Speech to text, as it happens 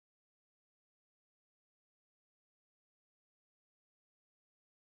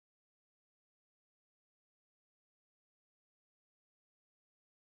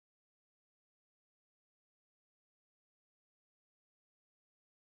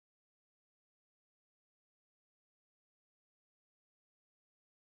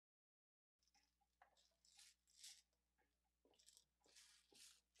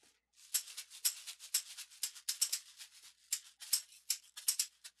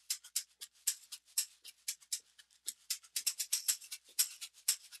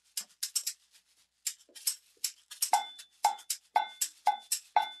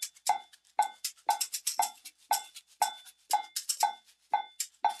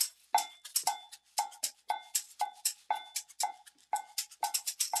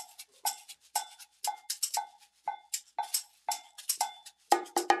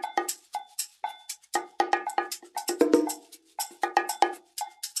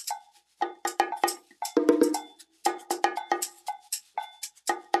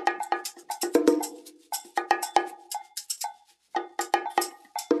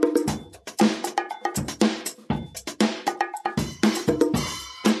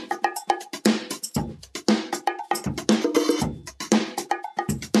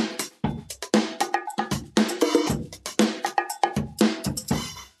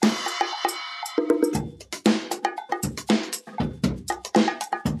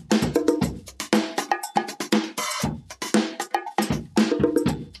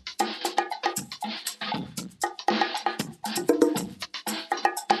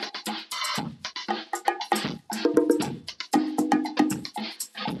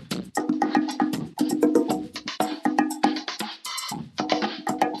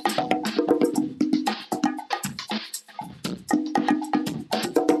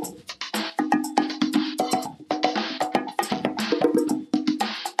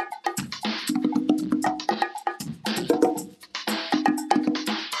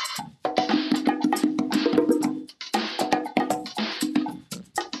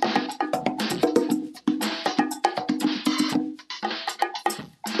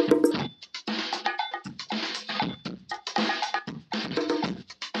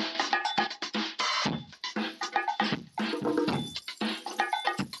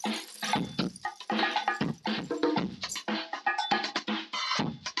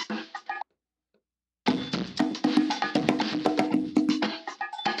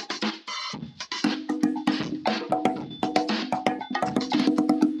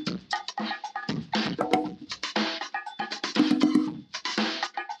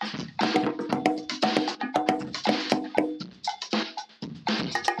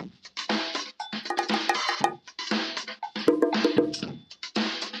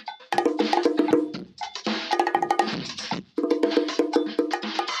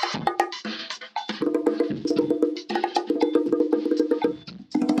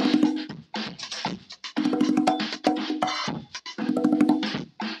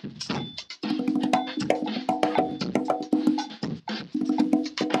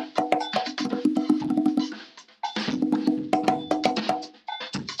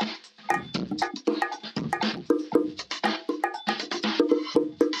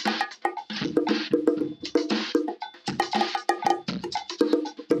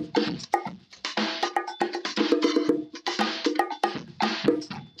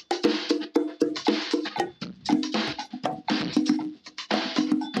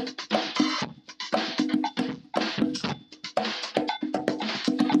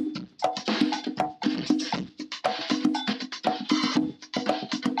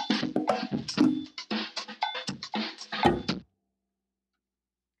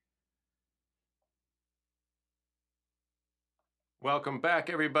Welcome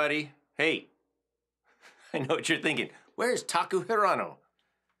back, everybody. Hey, I know what you're thinking. Where's Taku Hirano?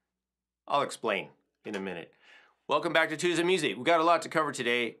 I'll explain in a minute. Welcome back to Tuesday Music. We've got a lot to cover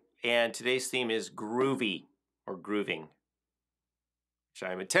today, and today's theme is groovy, or grooving, which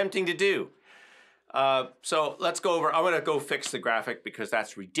I'm attempting to do. So let's go over. I'm going to go fix the graphic because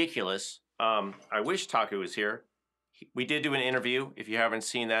that's ridiculous. I wish Taku was here. We did do an interview. If you haven't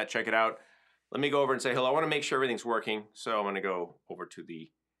seen that, check it out. Let me go over and say hello. I want to make sure everything's working, so I'm going to go over to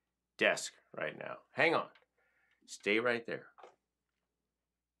the desk right now. Hang on. Stay right there.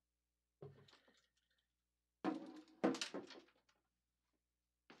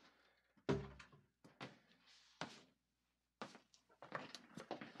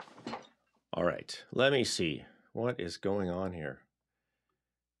 All right. Let me see. What is going on here?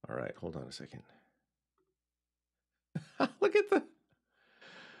 All right. Hold on a second. Look at the...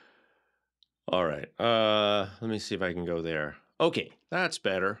 All right. Let me see if I can go there. Okay. That's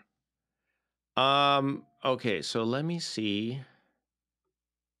better. Okay. So let me see.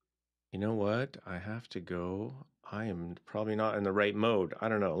 You know what? I have to go. I am probably not in the right mode. I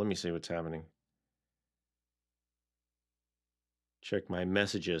don't know. Let me see what's happening. Check my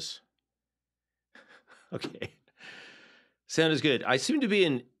messages. Okay. Sound is good. I seem to be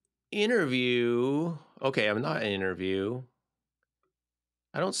in interview. Okay, I'm not in interview.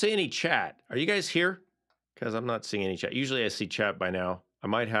 I don't see any chat. Are you guys here? Because I'm not seeing any chat. Usually I see chat by now. I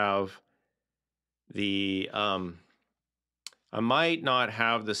might have the... I might not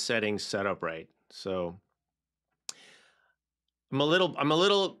have the settings set up right. So I'm a little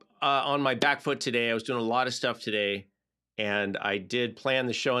on my back foot today. I was doing a lot of stuff today, and I did plan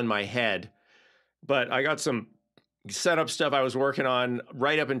the show in my head, but I got some setup stuff I was working on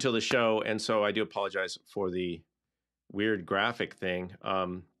right up until the show, and so I do apologize for the weird graphic thing.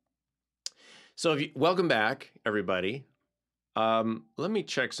 So welcome back, everybody. Let me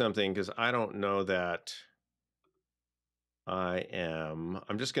check something because I don't know that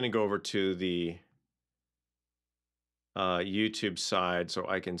I'm just going to go over to the YouTube side so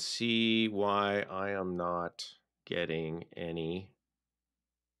I can see why I am not getting any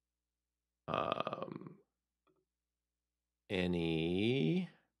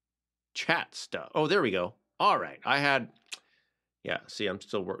chat stuff. Oh, there we go. All right. Yeah, see, I'm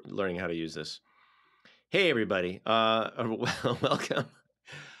still learning how to use this. Hey, everybody. Welcome.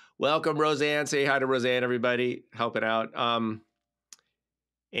 Welcome, Roseanne. Say hi to Roseanne, everybody. Help it out.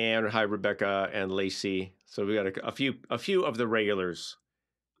 And hi, Rebecca and Lacey. So we got a few of the regulars,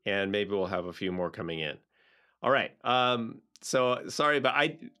 and maybe we'll have a few more coming in. All right. So sorry, but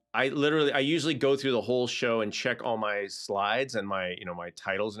I usually go through the whole show and check all my slides and my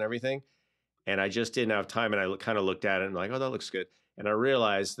titles and everything. And I just didn't have time, and I kind of looked at it and like, oh, that looks good. And I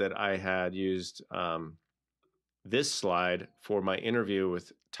realized that I had used this slide for my interview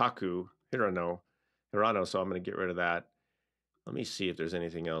with Taku Hirano. So I'm going to get rid of that. Let me see if there's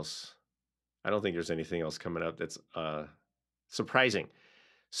anything else. I don't think there's anything else coming up that's surprising.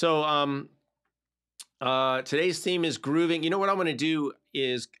 So today's theme is grooving. You know what I'm going to do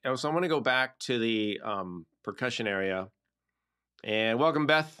is, so I'm going to go back to the percussion area. And welcome,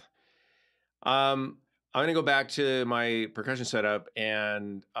 Beth. I'm going to go back to my percussion setup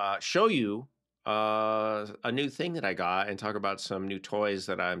and show you a new thing that I got and talk about some new toys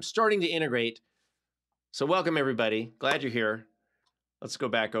that I'm starting to integrate. So welcome, everybody. Glad you're here. Let's go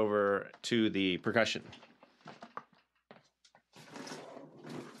back over to the percussion.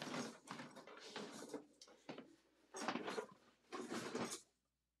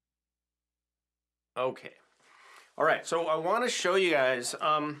 Okay. All right. So I want to show you guys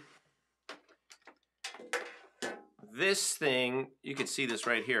this thing. You can see this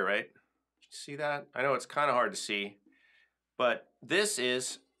right here, right? See that? I know it's kind of hard to see, but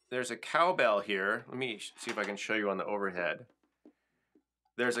there's a cowbell here. Let me see if I can show you on the overhead.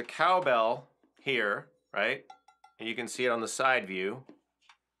 There's a cowbell here, right? And you can see it on the side view,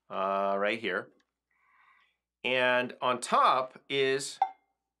 right here. And on top is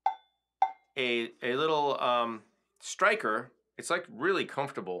a little striker. It's like really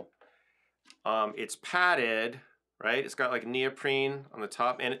comfortable. It's padded, right? It's got like neoprene on the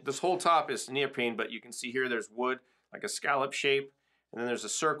top, and this whole top is neoprene, but you can see here there's wood, like a scallop shape, and then there's a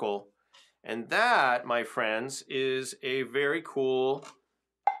circle. And that, my friends, is a very cool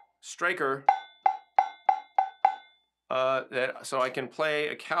striker so I can play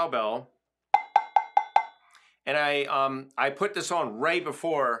a cowbell. And I put this on right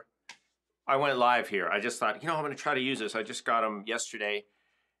before I went live here. I just thought, I'm going to try to use this. I just got them yesterday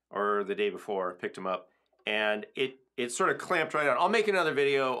or the day before, picked them up, and it sort of clamped right on. I'll make another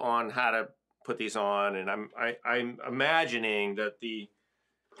video on how to put these on, and I'm imagining that the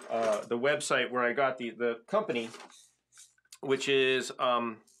website where I got the company, which is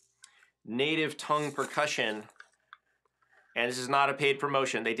Native Tongue Percussion, and this is not a paid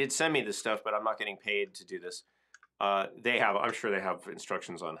promotion. They did send me this stuff, but I'm not getting paid to do this. I'm sure they have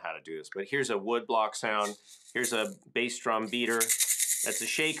instructions on how to do this. But here's a wood block sound. Here's a bass drum beater. That's a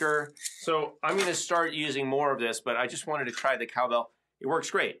shaker. So I'm going to start using more of this, but I just wanted to try the cowbell. It works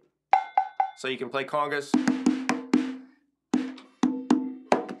great. So you can play congas.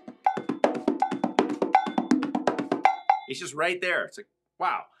 It's just right there. It's like,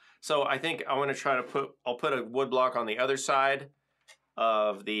 wow. So I think I want to try to I'll put a wood block on the other side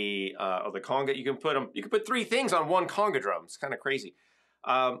of the conga. You can put 3 things on one conga drum. It's kind of crazy.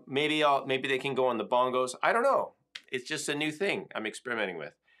 Maybe they can go on the bongos. I don't know. It's just a new thing I'm experimenting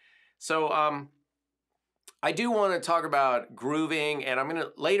with. So I do want to talk about grooving, and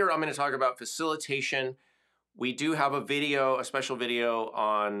later I'm gonna talk about facilitation. We do have a special video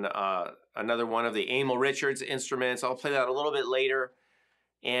on another one of the Emil Richards instruments. I'll play that a little bit later.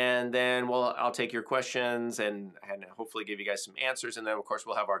 And then I'll take your questions and hopefully give you guys some answers. And then, of course,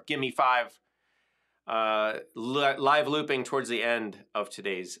 we'll have our Gimme 5 live looping towards the end of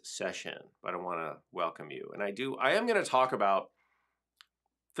today's session. But I want to welcome you. And I am going to talk about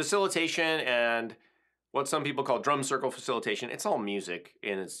facilitation and what some people call drum circle facilitation. It's all music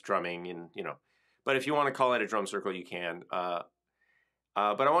and it's drumming, and but if you want to call it a drum circle, you can. But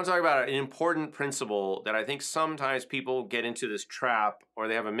I want to talk about an important principle that I think sometimes people get into this trap, or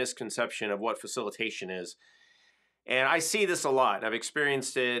they have a misconception of what facilitation is. And I see this a lot. I've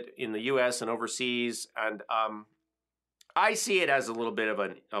experienced it in the U.S. and overseas, and I see it as a little bit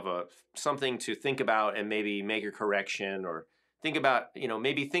of a something to think about and maybe make a correction, or think about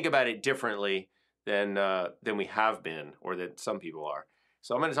it differently than we have been, or that some people are.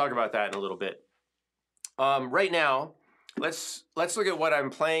 So I'm going to talk about that in a little bit. Right now, let's look at what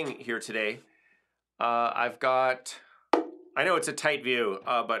I'm playing here today. I've got, I know it's a tight view,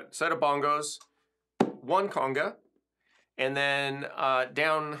 but set of bongos, 1 conga, and then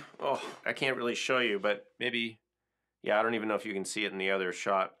down, I can't really show you, but maybe, yeah, I don't even know if you can see it in the other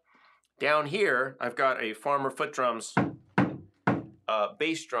shot. Down here, I've got a Farmer Foot Drums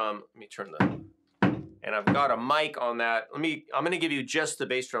bass drum. Let me turn and I've got a mic on that. I'm going to give you just the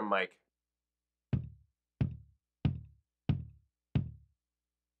bass drum mic.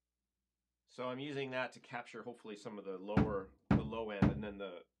 So I'm using that to capture hopefully some of the low end, and then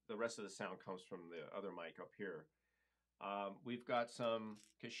the rest of the sound comes from the other mic up here. We've got some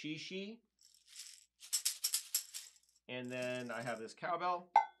kashishi, and then I have this cowbell.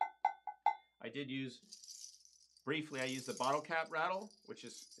 I used the bottle cap rattle, which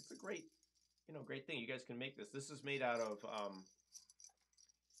it's a great thing. You guys can make this. This is made out of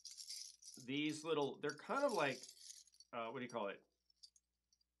these little, they're kind of like, what do you call it?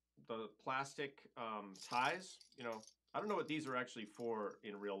 The plastic ties. I don't know what these are actually for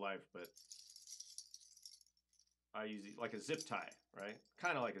in real life, but I use it like a zip tie, right?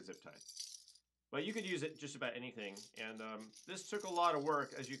 Kind of like a zip tie. But you could use it just about anything. And this took a lot of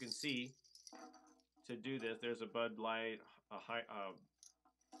work, as you can see, to do this. There's a Bud Light, what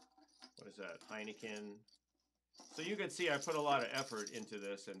is that? Heineken. So you can see I put a lot of effort into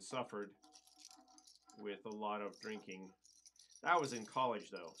this and suffered with a lot of drinking. That was in college,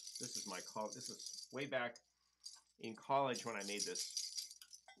 though. This is way back in college when I made this.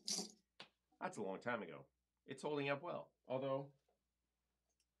 That's a long time ago. It's holding up well, although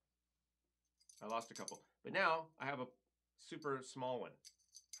I lost a couple. But now I have a super small one.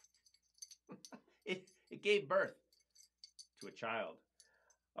 It gave birth to a child.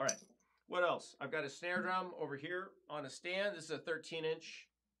 All right, what else? I've got a snare drum over here on a stand. This is a 13-inch,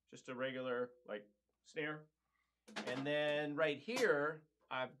 just a regular snare. And then right here,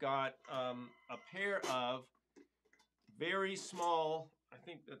 I've got a pair of very small, I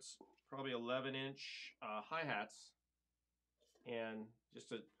think that's probably 11-inch hi-hats, and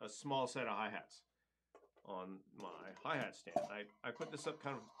just a small set of hi-hats on my hi-hat stand. I put this up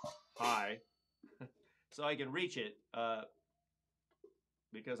kind of high so I can reach it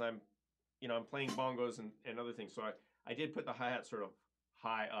because I'm playing bongos and other things. So I did put the hi-hat sort of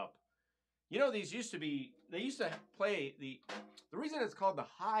high up. These used to play, the reason it's called the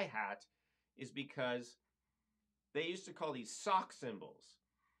hi-hat is because they used to call these sock cymbals.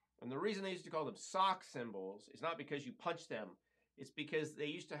 And the reason they used to call them sock cymbals is not because you punch them. It's because they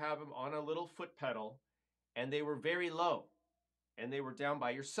used to have them on a little foot pedal, and they were very low, and they were down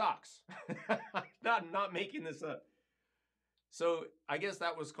by your socks. Not making this up. So I guess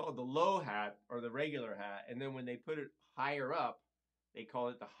that was called the low hat or the regular hat. And then when they put it higher up, they call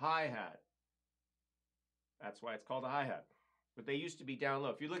it the hi-hat. That's why it's called a hi-hat. But they used to be down low.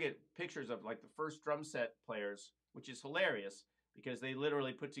 If you look at pictures of like the first drum set players, which is hilarious because they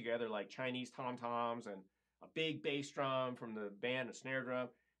literally put together like Chinese tom-toms and a big bass drum from the band, a snare drum,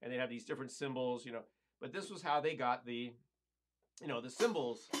 and they have these different cymbals, you know. But this was how they got the, you know, the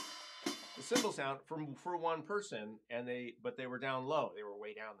cymbal sound for one person, and but they were down low. They were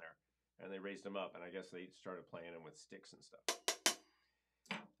way down there, and they raised them up, and I guess they started playing them with sticks and stuff.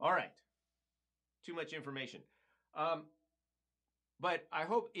 All right, too much information. But I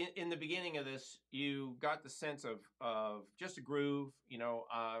hope in the beginning of this you got the sense of just a groove. You know,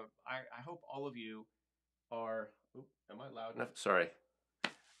 I hope all of you are. Oops, am I loud enough? Sorry,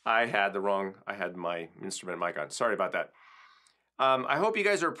 I had my instrument mic on. Sorry about that. I hope you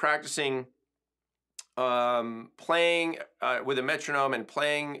guys are practicing playing with a metronome and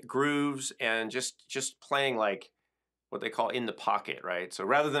playing grooves and just playing like what they call in the pocket, right? So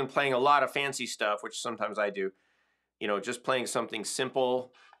rather than playing a lot of fancy stuff, which sometimes I do, you know, just playing something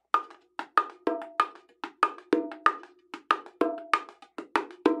simple.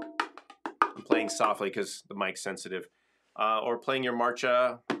 I'm playing softly because the mic's sensitive. Or playing your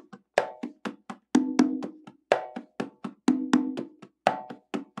marcha.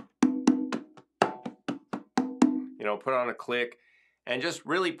 You know, put on a click and just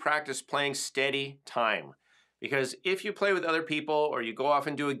really practice playing steady time. Because if you play with other people or you go off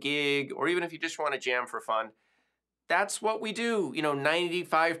and do a gig, or even if you just want to jam for fun, that's what we do, you know,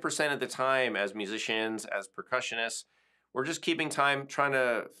 95% of the time as musicians, as percussionists. We're just keeping time, trying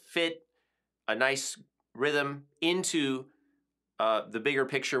to fit a nice rhythm into the bigger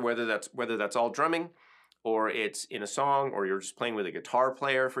picture, whether that's all drumming, or it's in a song, or you're just playing with a guitar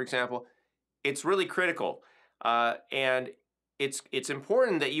player, for example. It's really critical, and it's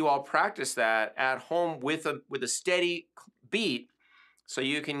important that you all practice that at home with a steady beat, so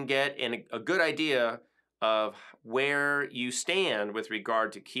you can get a good idea of where you stand with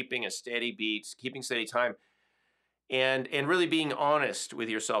regard to keeping a steady beat, keeping steady time, and really being honest with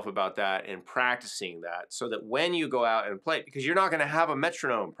yourself about that and practicing that, so that when you go out and play, because you're not going to have a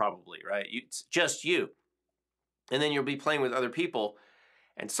metronome probably, right? It's just you. And then you'll be playing with other people.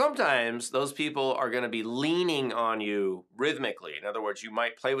 And sometimes those people are going to be leaning on you rhythmically. In other words, you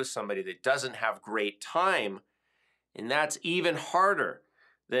might play with somebody that doesn't have great time, and that's even harder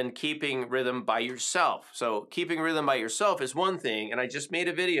than keeping rhythm by yourself. So keeping rhythm by yourself is one thing, and I just made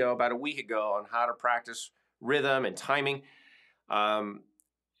a video about a week ago on how to practice rhythm and timing,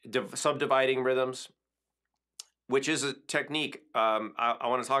 subdividing rhythms, which is a technique. I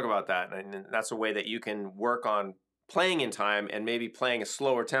want to talk about that, and that's a way that you can work on playing in time and maybe playing at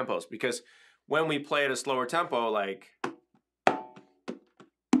slower tempos, because when we play at a slower tempo, like,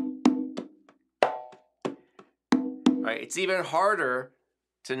 right, it's even harder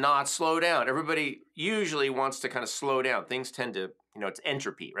to not slow down. Everybody usually wants to kind of slow down. Things tend to, you know, it's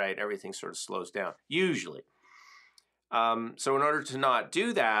entropy, right? Everything sort of slows down, usually. So in order to not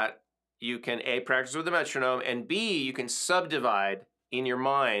do that, you can A, practice with the metronome, and B, you can subdivide in your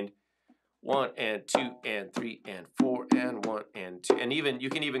mind 1 and 2 and 3 and 4 and 1 and 2, and even you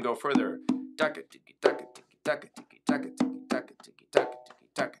can even go further.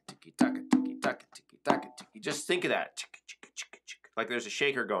 Just think of that, like there's a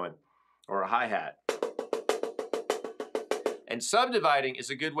shaker going or a hi-hat. And subdividing is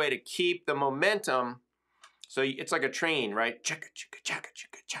a good way to keep the momentum. So it's like a train, right?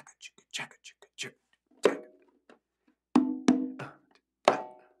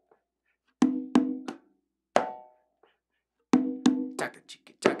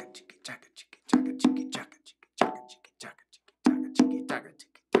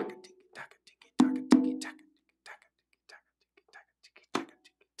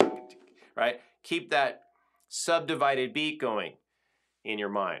 Right? Keep that subdivided beat going in your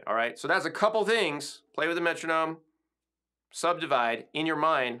mind. All right? So that's a couple things. Play with the metronome, subdivide in your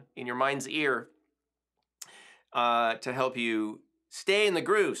mind, in your mind's ear, to help you stay in the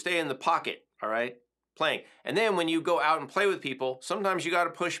groove, stay in the pocket. All right? Playing. And then when you go out and play with people, sometimes you got to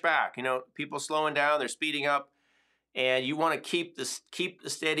push back. You know, people slowing down, they're speeding up, and you want to keep the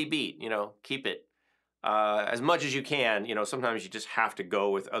steady beat. You know, keep it as much as you can. You know, sometimes you just have to go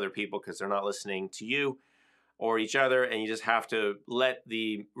with other people because they're not listening to you or each other, and you just have to let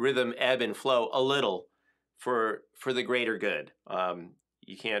the rhythm ebb and flow a little for the greater good.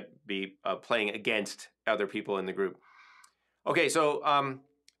 You can't be playing against other people in the group. Okay, so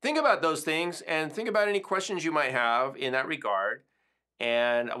think about those things and think about any questions you might have in that regard,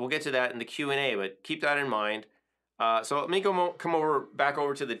 and we'll get to that in the Q&A, but keep that in mind. So let me come back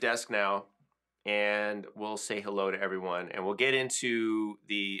over to the desk now, and we'll say hello to everyone, and we'll get into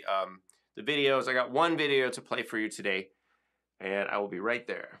the the videos. I got one video to play for you today, and I will be right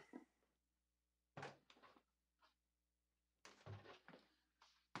there.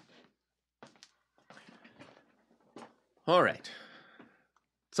 All right.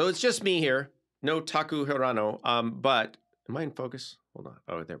 So it's just me here. No Taku Hirano. But am I in focus? Hold on.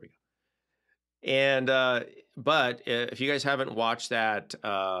 Oh, there we go. And but if you guys haven't watched that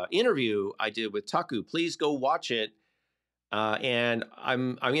interview I did with Taku, please go watch it. And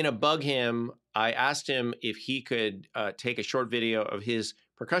I'm gonna bug him. I asked him if he could take a short video of his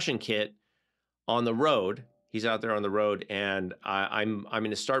percussion kit on the road. He's out there on the road, and I'm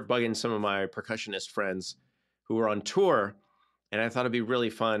gonna start bugging some of my percussionist friends who are on tour. And I thought it'd be really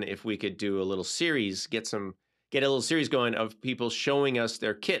fun if we could do a little series, get a little series going of people showing us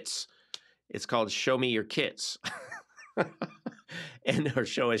their kits. It's called Show Me Your Kits. or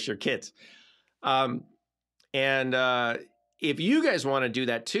Show Us Your Kits. If you guys want to do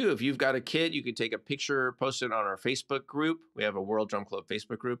that too, if you've got a kit, you could take a picture, post it on our Facebook group. We have a World Drum Club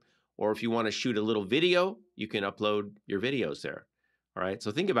Facebook group. Or if you want to shoot a little video, you can upload your videos there. All right,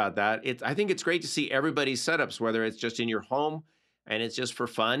 so think about that. I think it's great to see everybody's setups, whether it's just in your home and it's just for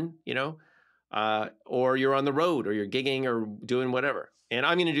fun, you know, or you're on the road or you're gigging or doing whatever. And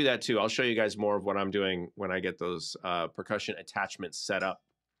I'm going to do that too. I'll show you guys more of what I'm doing when I get those percussion attachments set up.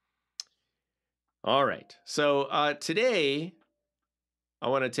 All right, so today I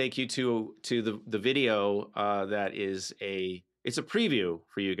want to take you to the video that is it's a preview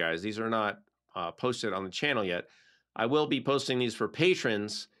for you guys. These are not posted on the channel yet. I will be posting these for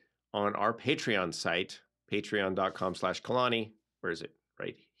patrons on our Patreon site, patreon.com/Kalani. Where is it?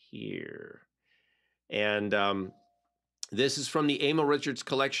 Right here. And this is from the Emil Richards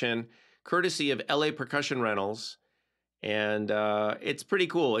collection, courtesy of LA Percussion Rentals. And it's pretty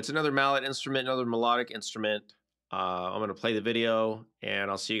cool. It's another mallet instrument, another melodic instrument. I'm going to play the video, and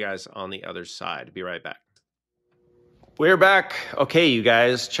I'll see you guys on the other side. Be right back. We're back. Okay, you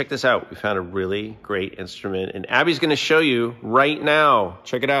guys, check this out. We found a really great instrument, and Abby's going to show you right now.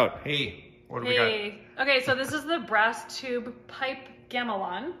 Check it out. Hey, what do we got? Okay, so this is the brass tube pipe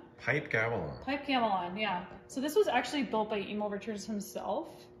gamelan. Pipe gamelan. Pipe gamelan, yeah. So this was actually built by Emil Richards himself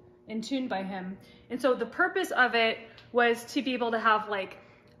and tuned by him. And so the purpose of it was to be able to have like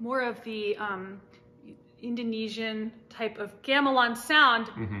more of the Indonesian type of gamelan sound,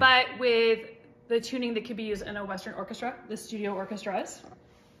 but with the tuning that could be used in a Western orchestra, the studio orchestras.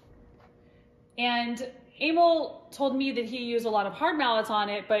 And Emil told me that he used a lot of hard mallets on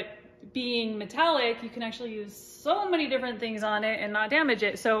it, but being metallic, you can actually use so many different things on it and not damage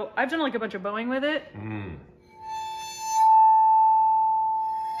it. So I've done like a bunch of bowing with it.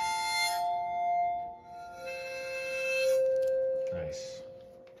 Nice.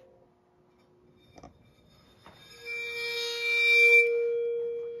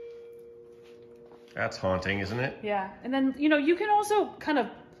 That's haunting, isn't it? Yeah. And then, you know, you can also kind of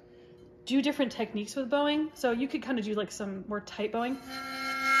do different techniques with bowing. So you could kind of do like some more tight bowing.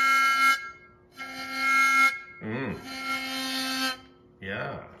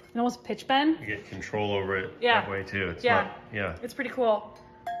 Yeah. And almost pitch bend. You get control over it that way too. It's It's pretty cool.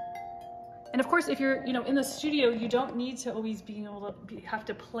 And of course, if you're, you know, in the studio, you don't need to always be able to have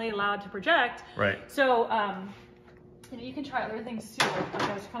to play loud to project. Right. So, you know, you can try other things too. Like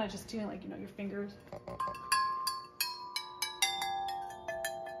I was kind of just doing like, you know, your fingers.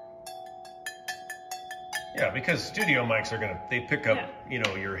 Yeah, because studio mics are they pick up, you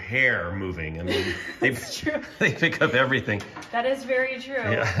know, your hair moving. I mean, they pick up everything. That is very true.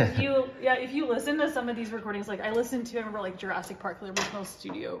 Yeah. If you listen to some of these recordings, like I listened to, I remember like Jurassic Park, the original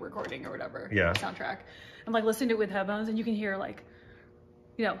studio recording or whatever. Yeah. Soundtrack. I'm like listening to it with headphones, and you can hear like,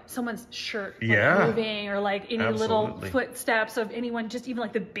 you know, someone's shirt moving, or like any little footsteps of anyone, just even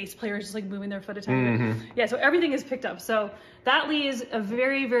like the bass player is just like moving their foot a tiny bit. Yeah, so everything is picked up. So that leaves a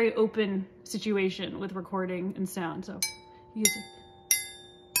very, very open situation with recording and sound. So use it.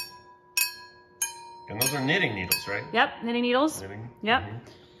 And those are knitting needles, right? Yep, knitting needles. Knitting. Yep.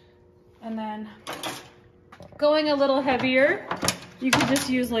 And then going a little heavier, you could just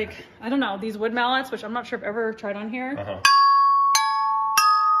use like, I don't know, these wood mallets, which I'm not sure if I've ever tried on here.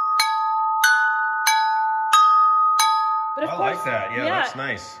 But of course, like that. Yeah, that's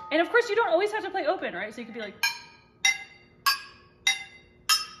nice. And of course, you don't always have to play open, right? So you could be like,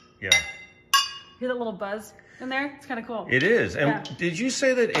 hear that little buzz in there? It's kind of cool. It is. And did you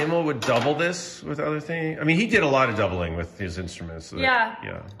say that Emil would double this with other things? I mean, he did a lot of doubling with his instruments. So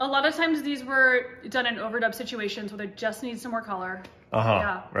yeah. A lot of times these were done in overdub situations where they just need some more color.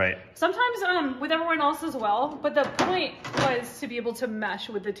 Right. Sometimes with everyone else as well, but the point was to be able to mesh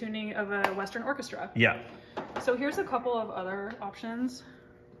with the tuning of a Western orchestra. Yeah. So here's a couple of other options.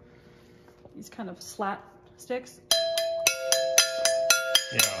 these kind of slat sticks.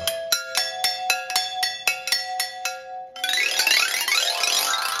 Yeah.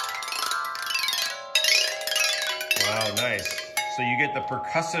 Wow, nice. So you get the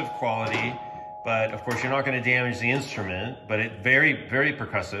percussive quality, but of course you're not going to damage the instrument, but it very, very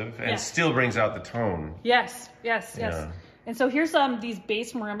percussive and still brings out the tone. Yes, yes, yes. Yeah. And so here's these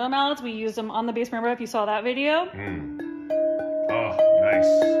bass marimba mallets. We use them on the bass marimba if you saw that video. Oh, nice.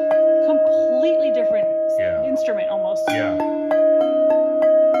 Completely different instrument almost. Yeah.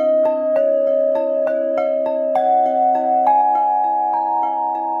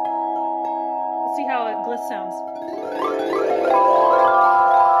 Let's see how it gliss sounds.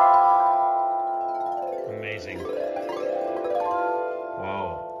 Amazing.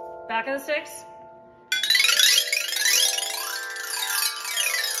 Whoa. Back of the sticks.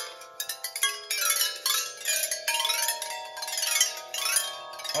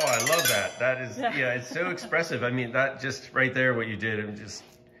 Oh, I love that. That is, yeah, it's so expressive. I mean, that just right there, what you did, and just,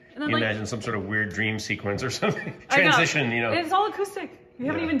 you imagine some sort of weird dream sequence or something. Transition, you know. It's all acoustic. You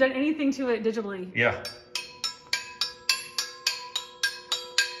haven't even done anything to it digitally. Yeah.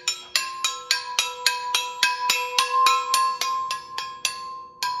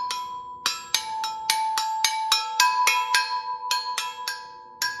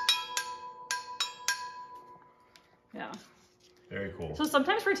 Yeah. Very cool. So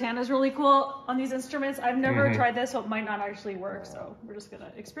sometimes rattan is really cool on these instruments. I've never tried this, so it might not actually work. So we're just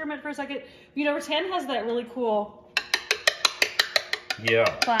gonna experiment for a second. You know, rattan has that really cool. Yeah.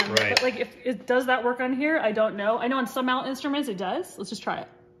 Fun. Right. But like, if it does that work on here, I don't know. I know on some mallet instruments it does. Let's just try it.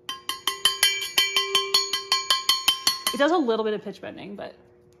 It does a little bit of pitch bending, but.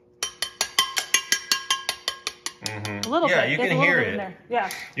 A little bit. Yeah, you can hear it. Yeah.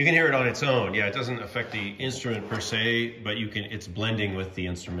 You can hear it on its own. Yeah, it doesn't affect the instrument per se, but you can. It's blending with the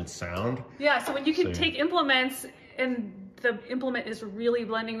instrument's sound. Yeah, so when you can take implements and the implement is really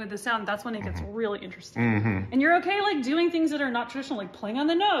blending with the sound, that's when it gets really interesting. And you're okay like doing things that are not traditional, like playing on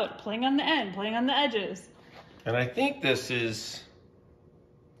the note, playing on the end, playing on the edges. And I think this is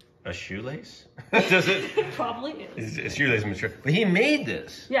a shoelace. Does it? It probably is. It's shoelace material. But he made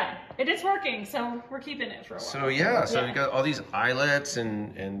this. Yeah, it is working, so we're keeping it for a while. So yeah, so you got all these eyelets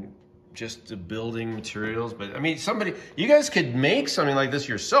and just the building materials. But I mean, you guys could make something like this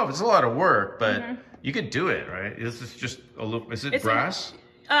yourself. It's a lot of work, but you could do it, right? This is just a little, is it brass?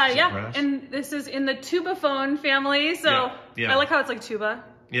 Yeah, brass? And this is in the tubaphone family, so I like how it's like tuba.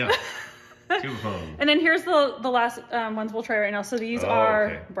 Yeah. Tubaphone. And then here's the last ones we'll try right now. So these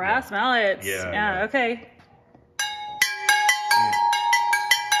are brass mallets. Yeah, okay.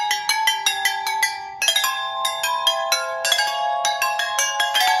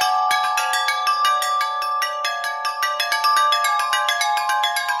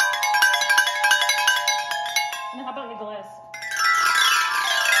 And how about the gliss?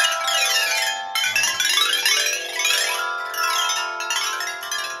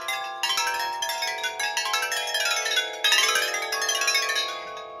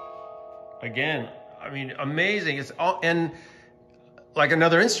 Again, I mean, amazing. It's all, and like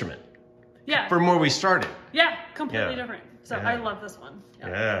another instrument. Yeah. From where we started. Yeah, completely different. So I love this one.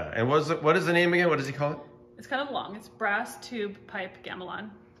 Yeah. And what is the name again? What does he call it? It's kind of long. It's brass tube pipe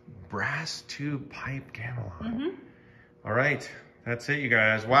gamelan. Brass tube pipe gamelan. All right. That's it, you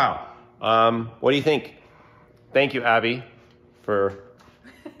guys. Wow. What do you think? Thank you, Abby, for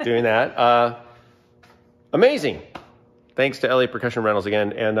doing that. Amazing. Thanks to LA Percussion Rentals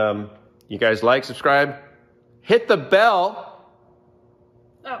again. And you guys like, subscribe, hit the bell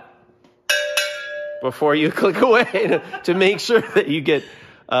before you click away to make sure that you get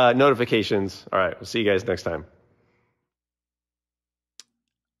notifications. All right, we'll see you guys next time.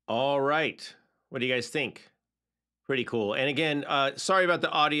 All right, what do you guys think? Pretty cool. And again, sorry about the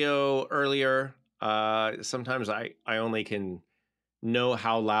audio earlier. Sometimes I only can know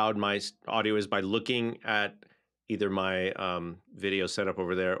how loud my audio is by looking at either my video setup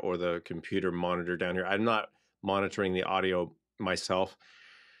over there or the computer monitor down here. I'm not monitoring the audio myself.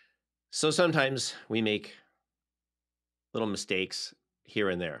 So sometimes we make little mistakes here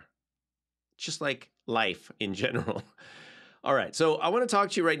and there, just like life in general. All right, so I want to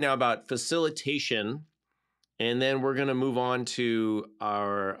talk to you right now about facilitation, and then we're going to move on to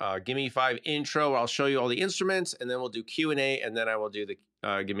our Gimme 5 intro, where I'll show you all the instruments, and then we'll do Q&A, and then I will do the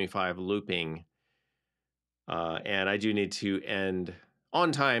Gimme 5 looping. And I do need to end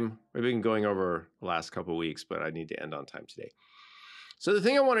on time. We've been going over the last couple of weeks, but I need to end on time today. So the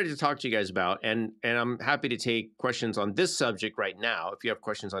thing I wanted to talk to you guys about, and I'm happy to take questions on this subject right now. If you have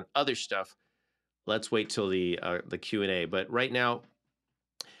questions on other stuff, let's wait till the Q&A. But right now,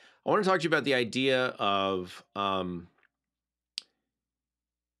 I want to talk to you about the idea of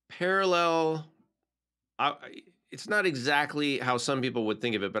parallel. It's not exactly how some people would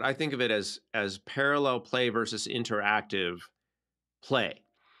think of it, but I think of it as parallel play versus interactive play.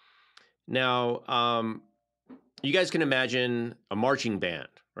 Now, you guys can imagine a marching band,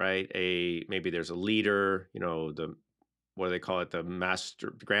 right? Maybe there's a leader, what do they call it? The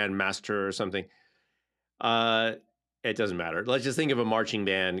grand master or something. It doesn't matter. Let's just think of a marching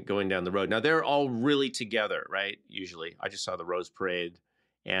band going down the road. Now they're all really together, right? Usually, I just saw the Rose Parade,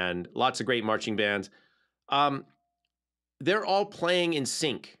 and lots of great marching bands. They're all playing in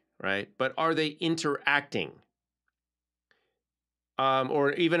sync, right? But are they interacting?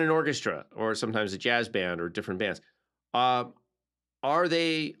 Or even an orchestra, or sometimes a jazz band, or different bands. Are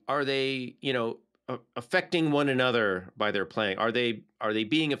they affecting one another by their playing? Are they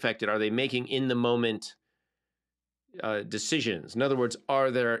being affected? Are they making in the moment decisions? In other words,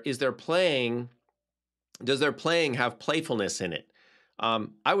 does their playing have playfulness in it?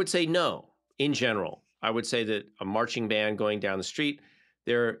 I would say no. In general, I would say that a marching band going down the street,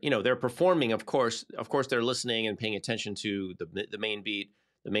 they're performing. Of course, they're listening and paying attention to the main beat,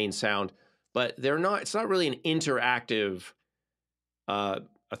 the main sound, but they're not. It's not really an interactive a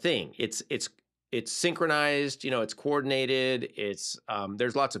thing. It's synchronized. It's coordinated.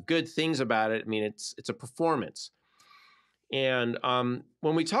 There's lots of good things about it. I mean, it's a performance. And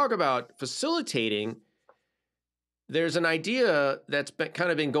when we talk about facilitating, there's an idea that's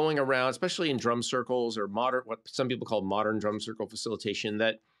been going around, especially in drum circles or what some people call modern drum circle facilitation,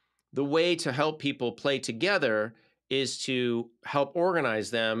 that the way to help people play together is to help organize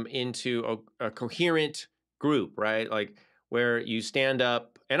them into a coherent group, right? Like where you stand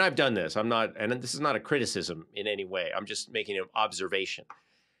up, and I've done this. And this is not a criticism in any way. I'm just making an observation.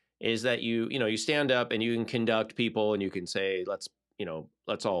 Is that you stand up and you can conduct people and you can say, let's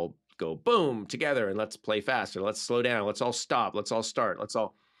all go boom together and let's play faster. Let's slow down. Let's all stop. Let's all start. Let's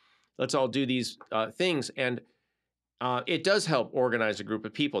all do these things. And it does help organize a group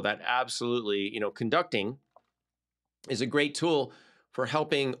of people. That absolutely, conducting is a great tool for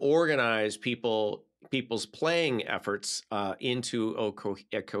helping organize people's playing efforts into a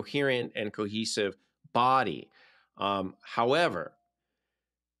coherent and cohesive body. However,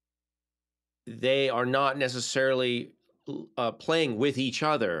 they are not necessarily playing with each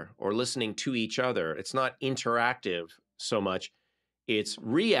other or listening to each other. It's not interactive so much. It's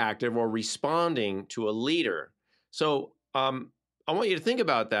reactive or responding to a leader. So I want you to think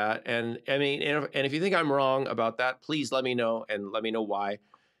about that. And I mean, and if you think I'm wrong about that, please let me know and let me know why,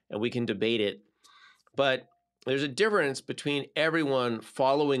 and we can debate it. But there's a difference between everyone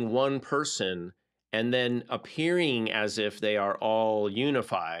following one person and then appearing as if they are all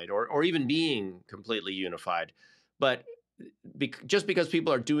unified or even being completely unified. But just because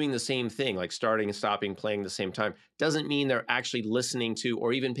people are doing the same thing, like starting and stopping, playing at the same time, doesn't mean they're actually listening to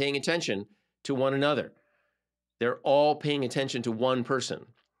or even paying attention to one another. They're all paying attention to one person.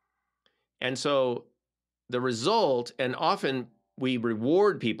 And so the result, and often we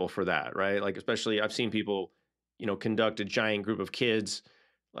reward people for that, right? Like, especially I've seen people, conduct a giant group of kids,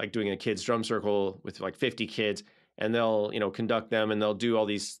 like doing a kids drum circle with like 50 kids, and they'll, conduct them and they'll do all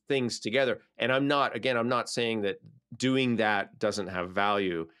these things together. And I'm not saying that doing that doesn't have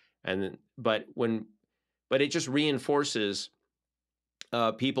value. But it just reinforces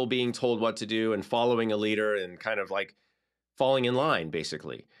people being told what to do and following a leader and kind of like falling in line,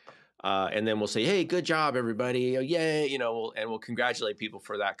 basically. And then we'll say, hey, good job, everybody. Oh, yay, and we'll congratulate people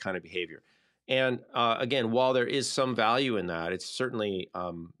for that kind of behavior. And again, while there is some value in that, it's certainly,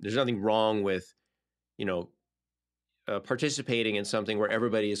 there's nothing wrong with, participating in something where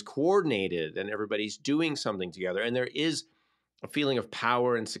everybody is coordinated and everybody's doing something together. And there is a feeling of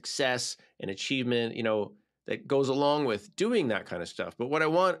power and success and achievement, that goes along with doing that kind of stuff. But what I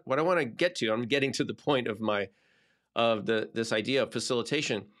want to get to, I'm getting to the point of this idea of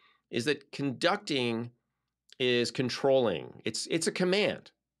facilitation, is that conducting is controlling. It's a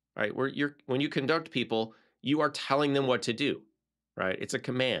command, right? When you conduct people, you are telling them what to do, right? It's a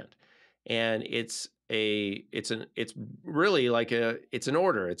command, and it's really like it's an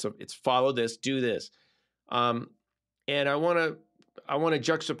order. It's follow this, do this, and I want to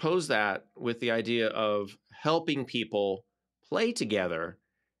juxtapose that with the idea of helping people play together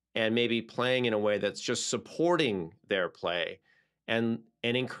and maybe playing in a way that's just supporting their play and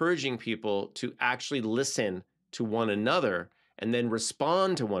encouraging people to actually listen to one another and then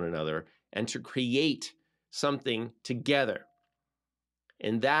respond to one another and to create something together.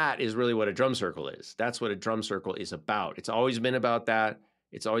 And that is really what a drum circle is. That's what a drum circle is about. It's always been about that.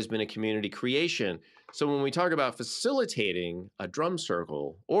 It's always been a community creation. So when we talk about facilitating a drum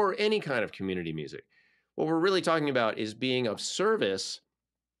circle or any kind of community music, what we're really talking about is being of service.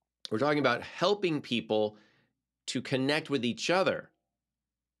 We're talking about helping people to connect with each other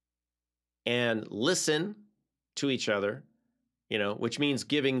and listen to each other, which means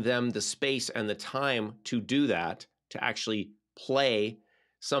giving them the space and the time to do that, to actually play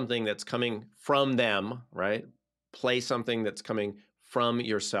something that's coming from them, right? Play something that's coming from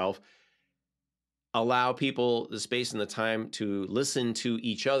yourself. Allow people the space and the time to listen to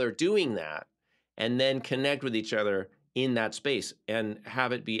each other doing that, and then connect with each other in that space and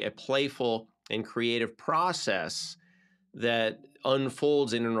have it be a playful and creative process that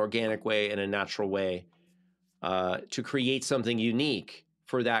unfolds in an organic way, in a natural way, to create something unique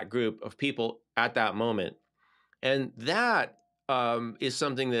for that group of people at that moment. And that is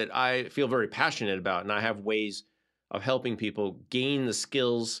something that I feel very passionate about. And I have ways of helping people gain the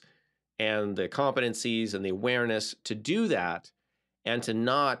skills and the competencies and the awareness to do that, and to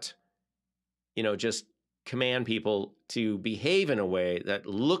not, just command people to behave in a way that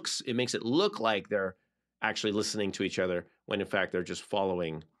makes it look like they're actually listening to each other, when in fact they're just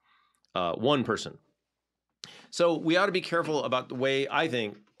following one person. So we ought to be careful about the way, I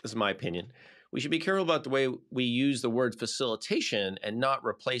think, this is my opinion, we should be careful about the way we use the word facilitation and not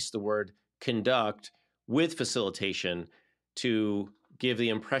replace the word conduct with facilitation to give the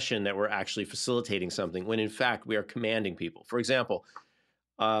impression that we're actually facilitating something, when in fact we are commanding people. For example,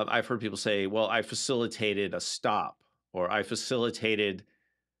 I've heard people say, well, I facilitated a stop, or I facilitated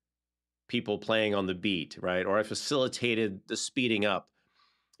people playing on the beat, right? Or I facilitated the speeding up.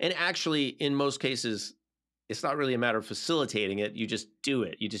 And actually, in most cases, it's not really a matter of facilitating it. You just do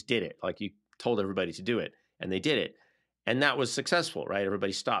it. You just did it. Like, you told everybody to do it, and they did it. And that was successful, right?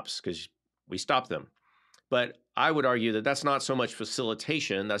 Everybody stops because we stopped them. But I would argue that that's not so much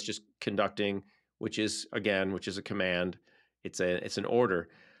facilitation. That's just conducting, which is a command. It's an order.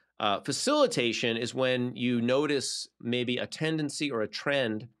 Facilitation is when you notice maybe a tendency or a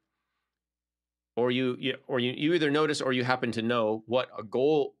trend, or you either notice or you happen to know what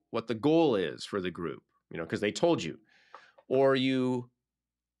the goal is for the group, because they told you, or you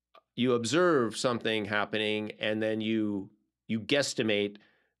observe something happening, and then you guesstimate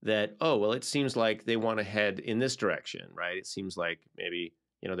that, oh, well, it seems like they want to head in this direction, right? It seems like maybe,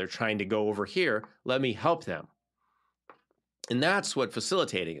 they're trying to go over here. Let me help them. And that's what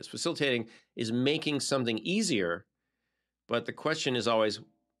facilitating is. Facilitating is making something easier, but the question is always,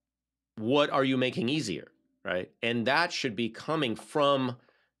 what are you making easier, right? And that should be coming from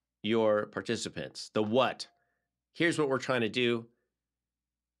your participants. The what. Here's what we're trying to do.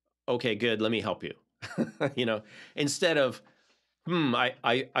 Okay, good. Let me help you. Instead of,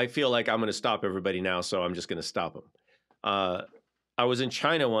 I feel like I'm going to stop everybody now, so I'm just going to stop them. I was in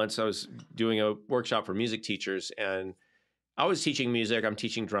China once. I was doing a workshop for music teachers, and I was teaching music. I'm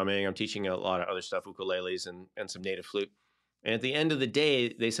teaching drumming. I'm teaching a lot of other stuff, ukuleles and some native flute. And at the end of the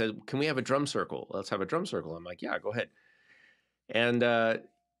day, they said, can we have a drum circle? Let's have a drum circle. I'm like, yeah, go ahead. And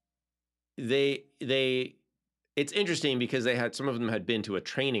it's interesting because some of them had been to a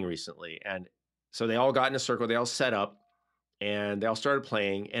training recently. And so they all got in a circle, they all set up, and they all started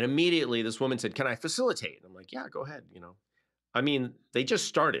playing. And immediately this woman said, can I facilitate? And I'm like, yeah, go ahead. I mean, they just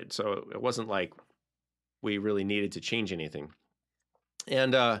started, so it wasn't like we really needed to change anything.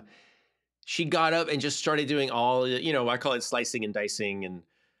 And she got up and just started doing all, I call it slicing and dicing, and,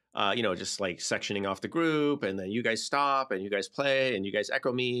 just like sectioning off the group, and then you guys stop and you guys play and you guys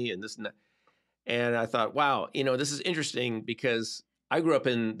echo me and this and that. And I thought, wow, this is interesting, because I grew up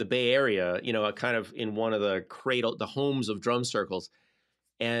in the Bay Area, kind of in one of the homes of drum circles.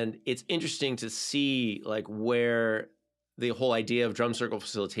 And it's interesting to see like where the whole idea of drum circle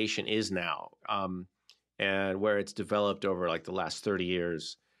facilitation is now, and where it's developed over like the last 30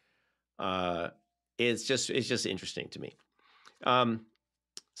 years. It's just interesting to me.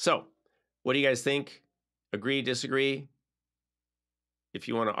 So what do you guys think? Agree, disagree? If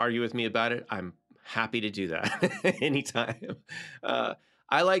you want to argue with me about it, I'm happy to do that anytime.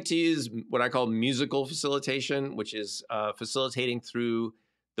 I like to use what I call musical facilitation, which is facilitating through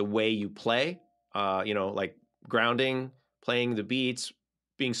the way you play, like grounding, playing the beats,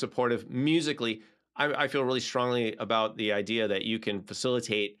 being supportive musically. I feel really strongly about the idea that you can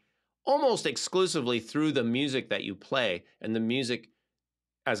facilitate almost exclusively through the music that you play, and the music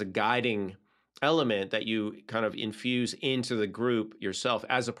as a guiding element that you kind of infuse into the group yourself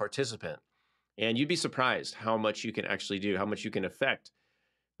as a participant. And you'd be surprised how much you can actually do, how much you can affect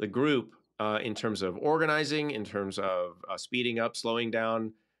the group in terms of organizing, in terms of speeding up, slowing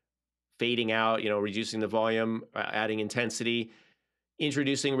down, fading out, reducing the volume, adding intensity,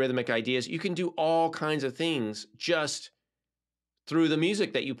 introducing rhythmic ideas. You can do all kinds of things just through the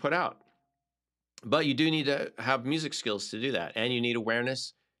music that you put out. But you do need to have music skills to do that. And you need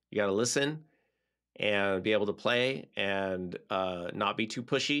awareness. You got to listen and be able to play and not be too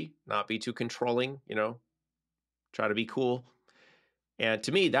pushy, not be too controlling, you know, try to be cool. And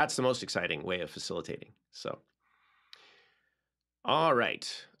to me, that's the most exciting way of facilitating. So, all right.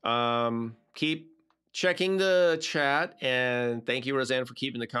 Keep checking the chat. And thank you, Roseanne, for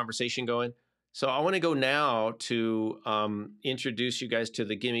keeping the conversation going. So I want to go now to introduce you guys to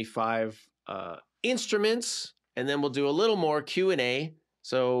the Gimme 5 instruments, and then we'll do a little more Q&A.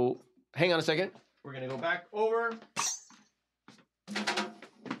 So hang on a second. We're going to go back over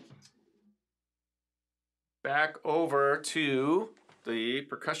to the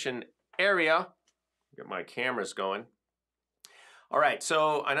percussion area. Get my cameras going. All right,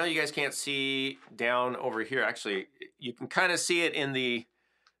 so I know you guys can't see down over here. Actually, you can kind of see it in the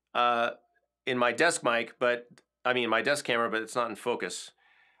in my desk mic, but I mean my desk camera, but it's not in focus.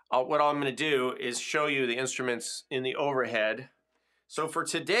 What I'm going to do is show you the instruments in the overhead. So for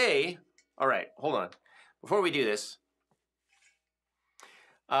today, all right, hold on. Before we do this,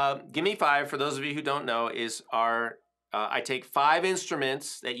 Gimme 5, for those of you who don't know, is our, I take 5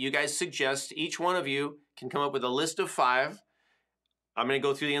 instruments that you guys suggest. Each one of you can come up with a list of 5. I'm going to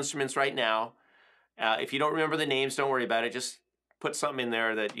go through the instruments right now. If you don't remember the names, don't worry about it. Just put something in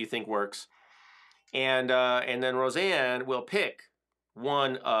there that you think works. And then Roseanne will pick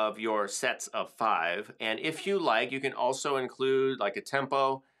one of your sets of 5. And if you like, you can also include like a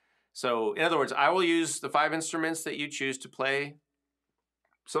tempo. So in other words, I will use the 5 instruments that you choose to play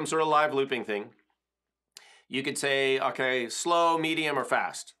some sort of live looping thing. You could say, okay, slow, medium, or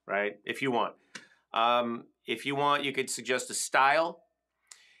fast, right? If you want. If you want, you could suggest a style.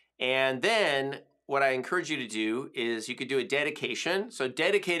 And then what I encourage you to do is you could do a dedication. So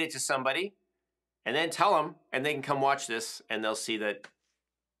dedicate it to somebody and then tell them, and they can come watch this and they'll see that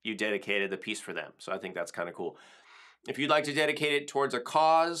you dedicated the piece for them. So I think that's kind of cool. If you'd like to dedicate it towards a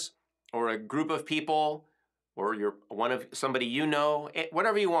cause or a group of people, or you're one of somebody you know,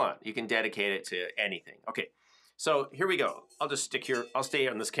 whatever you want, you can dedicate it to anything. Okay, so here we go. I'll just stick here. I'll stay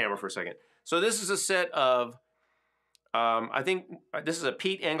on this camera for a second. So this is a set of, I think this is a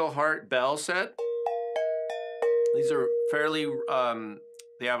Pete Engelhardt bell set. These are fairly,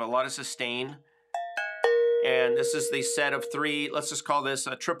 they have a lot of sustain. And this is the set of 3, let's just call this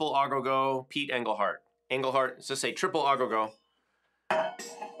a triple agogo Pete Engelhardt. Let's just say triple agogo,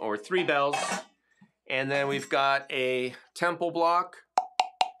 or 3 bells. And then we've got a tempo block.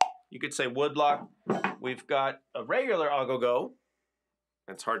 You could say wood block. We've got a regular agogo.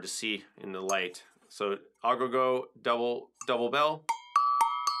 It's hard to see in the light. So agogo, double bell.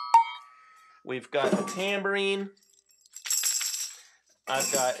 We've got a tambourine.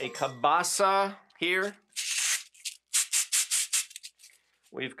 I've got a cabasa here.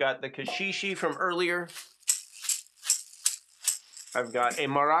 We've got the kashishi from earlier. I've got a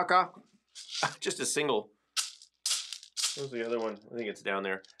maraca, just a single. Where's the other one? I think it's down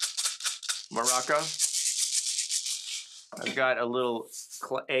there. Maraca. I've got a little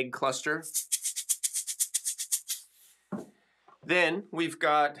egg cluster. Then we've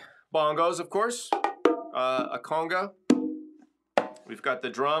got bongos, of course, a conga. We've got the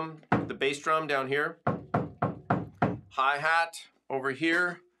drum, the bass drum down here. Hi-hat over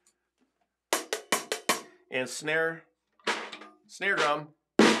here. And snare drum,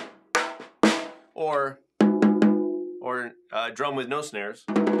 or drum with no snares.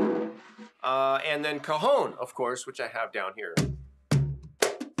 And then cajon, of course, which I have down here.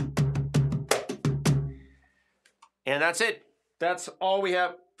 And that's it. That's all we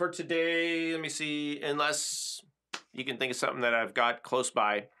have for today. Let me see, unless you can think of something that I've got close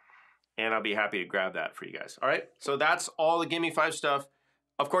by, and I'll be happy to grab that for you guys. All right, so that's all the Gimme 5 stuff.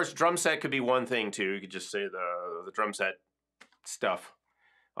 Of course, drum set could be one thing too. You could just say the drum set stuff.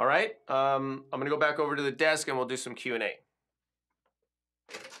 All right, I'm gonna go back over to the desk and we'll do some Q&A.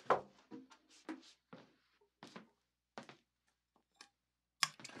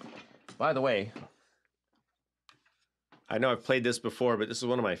 By the way, I know I've played this before, but this is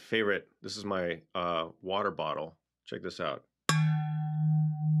one of my favorite. This is my water bottle. Check this out.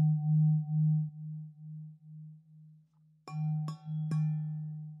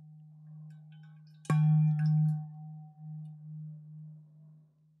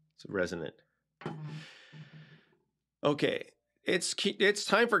 It's resonant. Okay, it's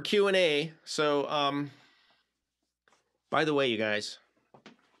time for Q&A. So, by the way, you guys,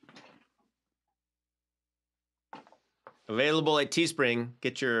 available at Teespring.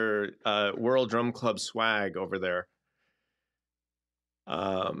 Get your World Drum Club swag over there.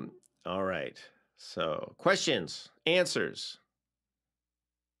 All right. So questions, answers.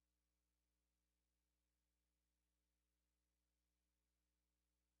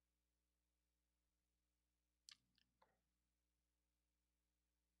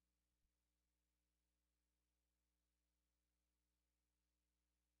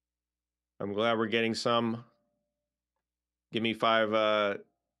 I'm glad we're getting some. Give me 5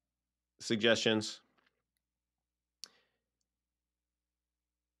 suggestions.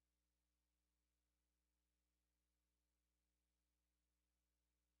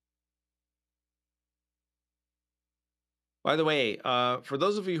 By the way, for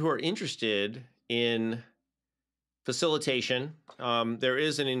those of you who are interested in facilitation, there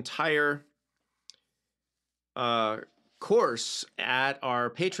is an entire course at our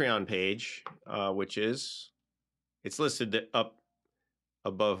Patreon page, which is, it's listed up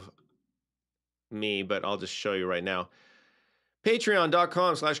above me, but I'll just show you right now.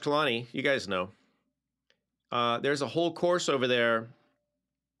 Patreon.com/Kalani. You guys know. There's a whole course over there.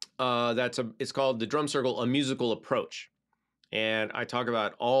 It's called the Drum Circle, a Musical Approach. And I talk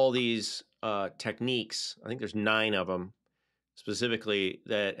about all these techniques. I think there's 9 of them specifically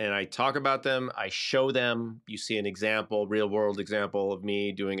and I talk about them. I show them. You see an example, real world example of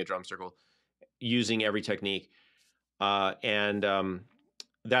me doing a drum circle using every technique. And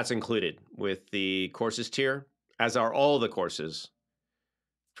that's included with the courses tier, as are all the courses,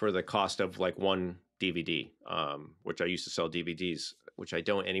 for the cost of like 1 DVD, which I used to sell DVDs, which I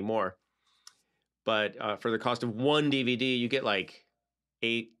don't anymore. But for the cost of 1 DVD, you get like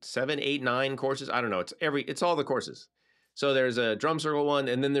 7, 8, 9 courses. I don't know. It's all the courses. So there's a drum circle one,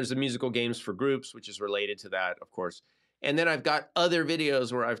 and then there's the musical games for groups, which is related to that, of course. And then I've got other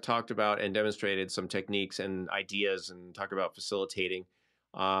videos where I've talked about and demonstrated some techniques and ideas and talk about facilitating.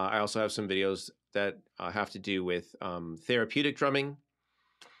 I also have some videos that have to do with therapeutic drumming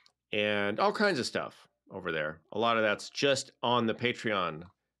and all kinds of stuff over there. A lot of that's just on the Patreon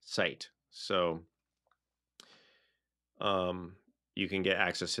site. So you can get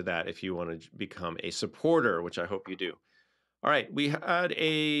access to that if you want to become a supporter, which I hope you do. All right, we had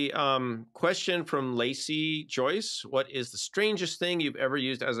a question from Lacey Joyce. What is the strangest thing you've ever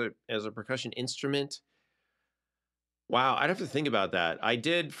used as a percussion instrument? Wow, I'd have to think about that. I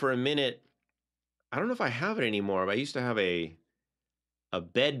did for a minute. I don't know if I have it anymore, but I used to have a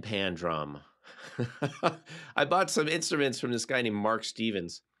bedpan drum. I bought some instruments from this guy named Mark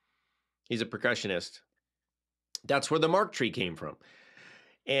Stevens. He's a percussionist. That's where the Mark tree came from.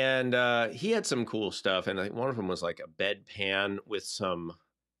 And he had some cool stuff, and one of them was like a bedpan with some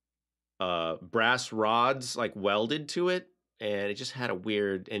brass rods like welded to it, and it just had a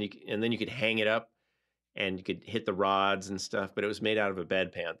weird, and then you could hang it up, and you could hit the rods and stuff. But it was made out of a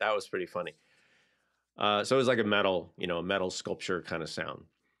bedpan. That was pretty funny. So it was like a metal sculpture kind of sound.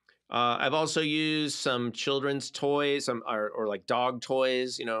 I've also used some children's toys, or like dog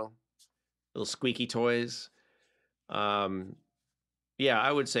toys, little squeaky toys. Yeah,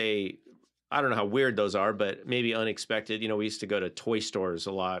 I would say, I don't know how weird those are, but maybe unexpected. We used to go to toy stores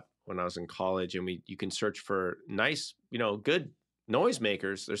a lot when I was in college, and you can search for nice, good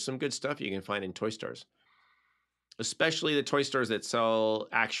noisemakers. There's some good stuff you can find in toy stores, especially the toy stores that sell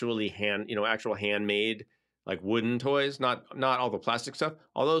actual handmade, like wooden toys, not all the plastic stuff.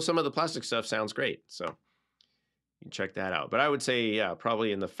 Although some of the plastic stuff sounds great, so you can check that out. But I would say, yeah,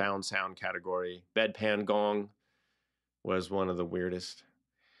 probably in the found sound category. Bedpan gong was one of the weirdest.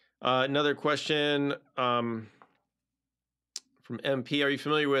 Another question from MP. Are you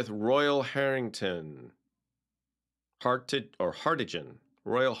familiar with Royal Harrington? Hartigan?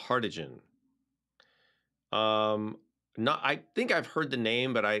 Royal Hartigan. I think I've heard the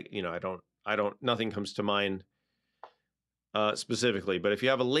name, but I don't, nothing comes to mind specifically. But if you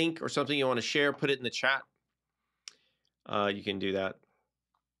have a link or something you want to share, put it in the chat. You can do that.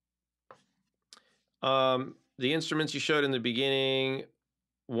 The instruments you showed in the beginning,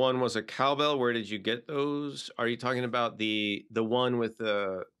 one was a cowbell. Where did you get those? Are you talking about the one with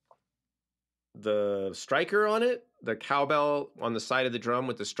the striker on it? The cowbell on the side of the drum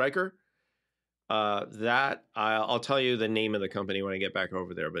with the striker? That I'll tell you the name of the company when I get back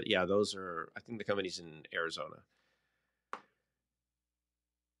over there. But yeah, those are, I think the company's in Arizona.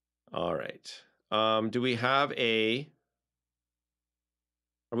 All right. Do we have are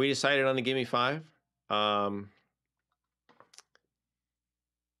we decided on the Gimme 5?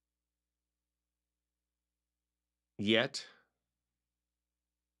 Yet.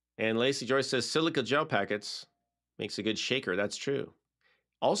 And Lacey Joyce says silica gel packets makes a good shaker. That's true.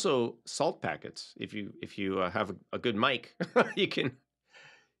 Also, salt packets. If you have a good mic, you can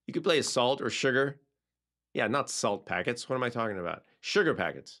play a salt or sugar. Yeah, not salt packets. What am I talking about? sugar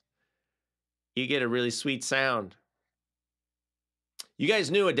packets. You get a really sweet sound. You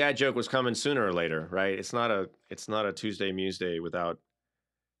guys knew a dad joke was coming sooner or later, right? It's not a Tuesday Museday without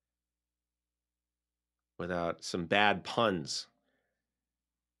some bad puns.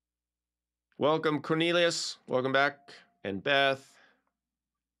 Welcome, Cornelius. Welcome back. And Beth.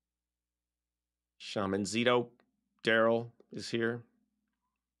 Shaman Zito. Daryl is here.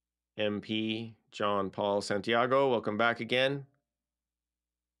 MP. John Paul Santiago. Welcome back again.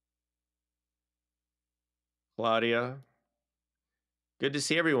 Claudia. Good to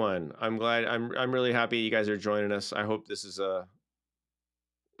see everyone. I'm glad. I'm really happy you guys are joining us. I hope this is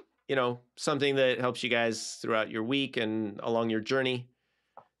something that helps you guys throughout your week and along your journey,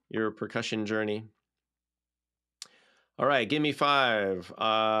 your percussion journey. All right, give me 5.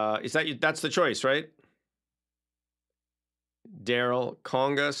 That's the choice, right? Daryl,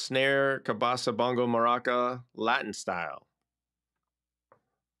 conga, snare, cabasa, bongo, maraca, Latin style.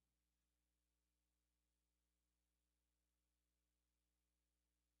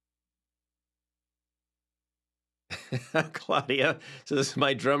 Claudia says,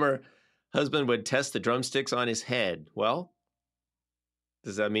 my drummer husband would test the drumsticks on his head. Well,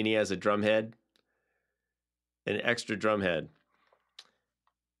 does that mean he has a drum head? An extra drum head.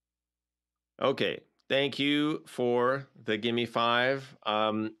 Okay, thank you for the gimme 5.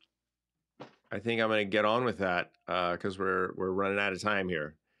 I think I'm going to get on with that because we're running out of time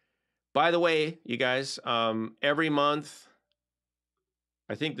here. By the way, you guys, every month,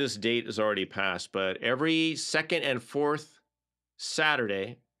 I think this date is already passed, but every second and fourth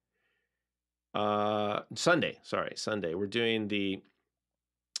Sunday, we're doing the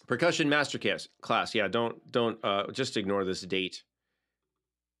percussion master class. Yeah, don't just ignore this date.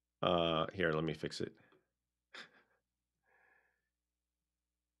 Here, let me fix it.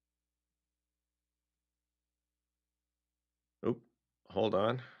 Oop, hold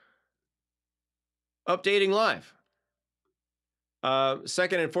on. Updating live.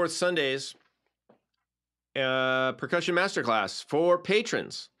 Second and fourth Sundays, percussion masterclass for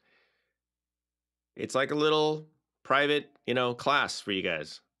patrons. It's like a little private, class for you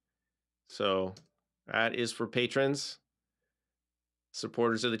guys. So that is for patrons,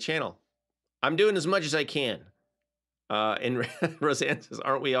 supporters of the channel. I'm doing as much as I can. And Roseanne says,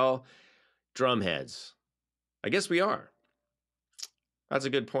 aren't we all drum heads? I guess we are. That's a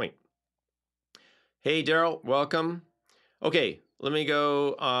good point. Hey, Daryl, welcome. Okay, let me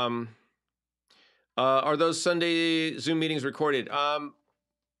go. Are those Sunday Zoom meetings recorded?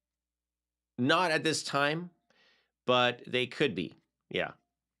 Not at this time, but they could be. Yeah,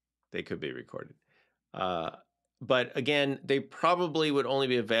 they could be recorded. But again, they probably would only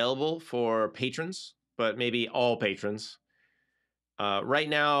be available for patrons, but maybe all patrons. Right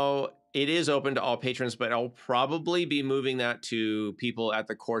now, it is open to all patrons, but I'll probably be moving that to people at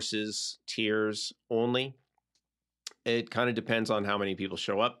the courses tiers only. It kind of depends on how many people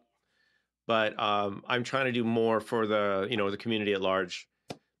show up, but I'm trying to do more for the the community at large.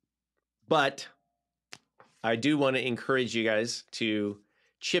 But I do want to encourage you guys to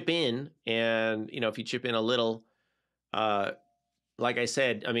chip in, and if you chip in a little, like I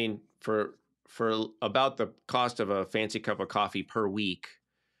said, I mean for about the cost of a fancy cup of coffee per week,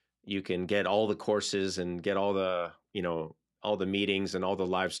 you can get all the courses and get all the all the meetings and all the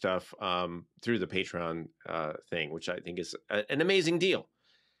live stuff through the Patreon thing, which I think is an amazing deal.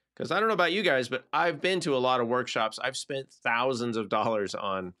 Because I don't know about you guys, but I've been to a lot of workshops. I've spent thousands of dollars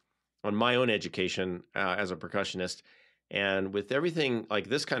on my own education as a percussionist. And with everything like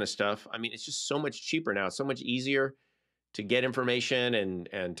this kind of stuff, I mean, it's just so much cheaper now. It's so much easier to get information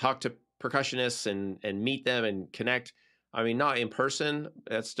and talk to percussionists and meet them and connect. I mean, not in person.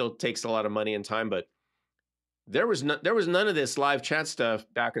 That still takes a lot of money and time, but there was none of this live chat stuff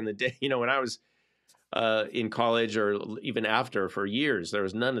back in the day. When I was in college or even after for years, there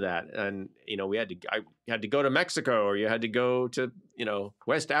was none of that. And I had to go to Mexico, or you had to go to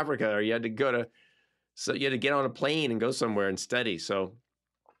West Africa, or you had to get on a plane and go somewhere and study. So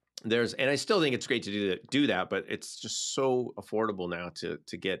and I still think it's great to do that, but it's just so affordable now to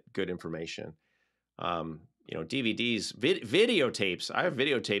get good information. DVDs, videotapes. I have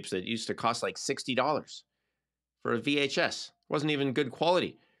videotapes that used to cost like $60 for a VHS. Wasn't even good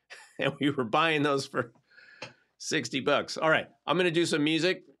quality. And we were buying those for $60. All right, I'm going to do some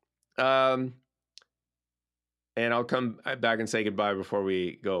music. And I'll come back and say goodbye before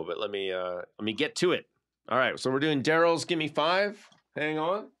we go. But let me get to it. All right, so we're doing Daryl's Gimme 5. Hang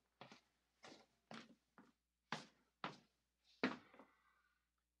on.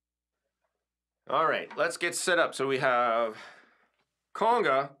 All right, let's get set up. So we have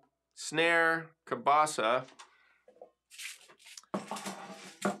conga, snare, cabasa,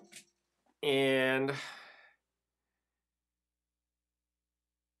 and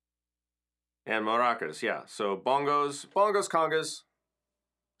maracas. Yeah, so bongos, congas,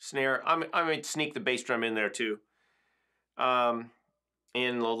 snare. I might sneak the bass drum in there too,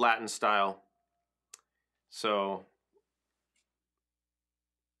 in the Latin style. So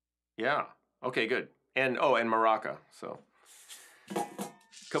yeah, okay, good. And maraca. So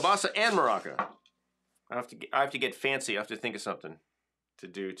cabasa and maraca. I have to get fancy. I have to think of something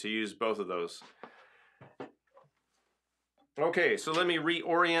to use both of those. Okay, so let me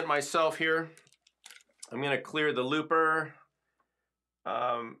reorient myself here. I'm going to clear the looper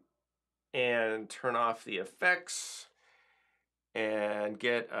and turn off the effects and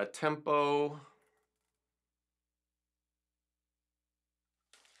get a tempo.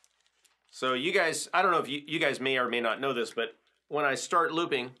 So you guys, I don't know if you guys may or may not know this, but when I start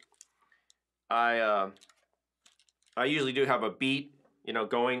looping, I usually do have a beat,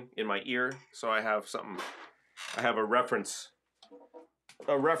 going in my ear. So I have something, I have a reference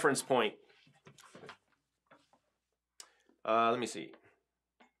point. Let me see.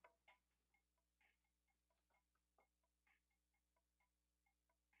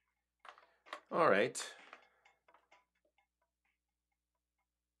 All right.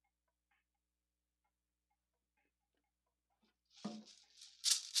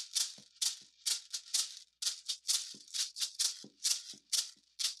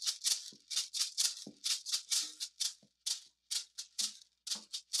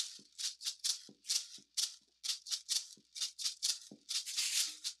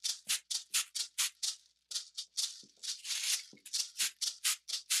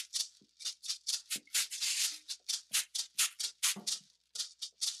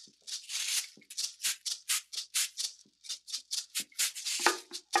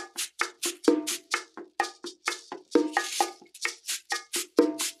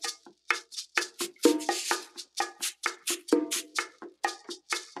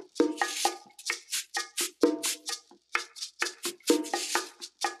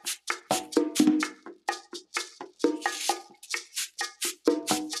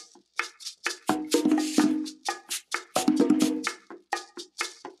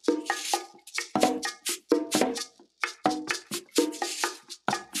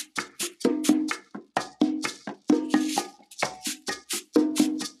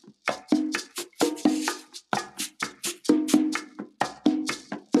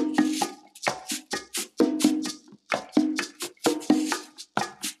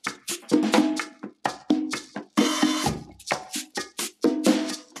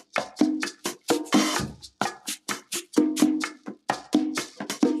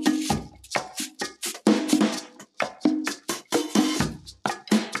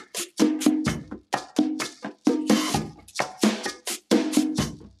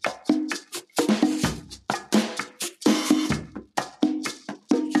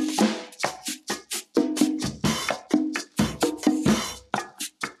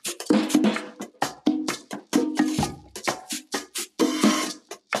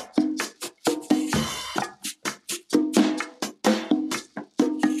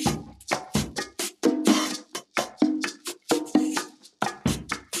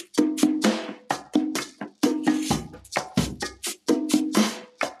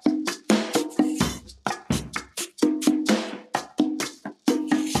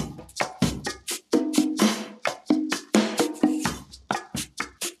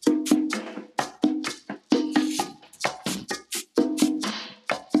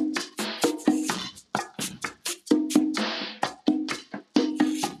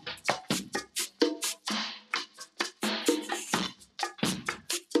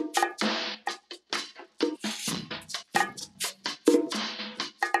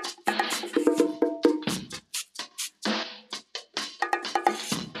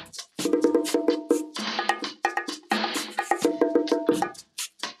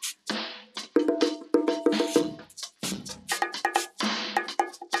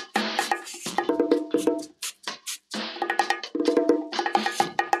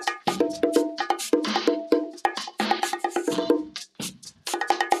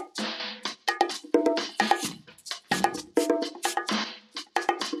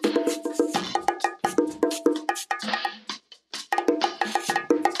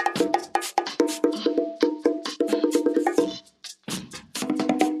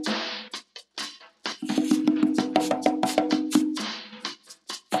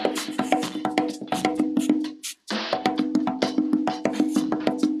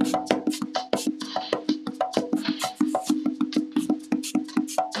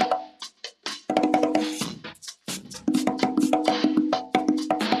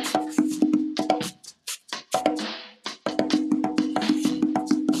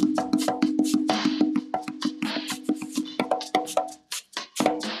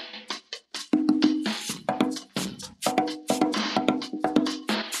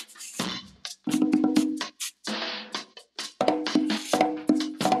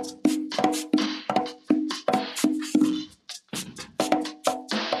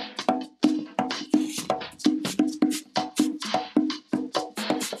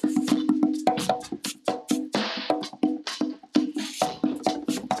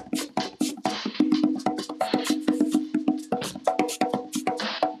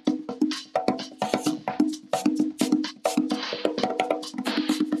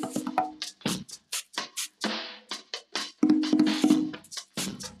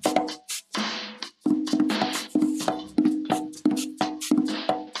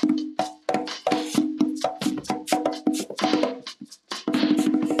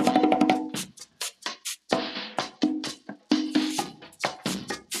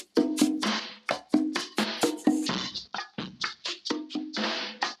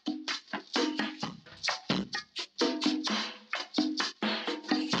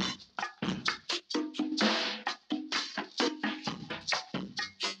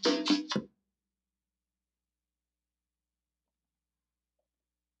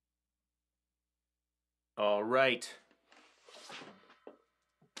 All right.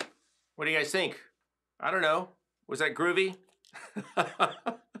 What do you guys think? I don't know. Was that groovy? All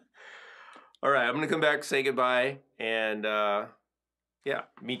right, I'm going to come back, say goodbye, and yeah,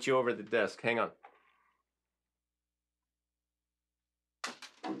 meet you over at the desk. Hang on.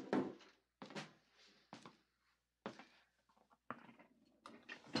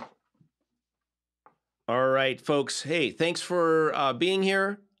 All right, folks. Hey, thanks for being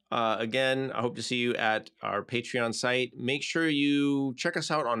here. Again, I hope to see you at our Patreon site. Make sure you check us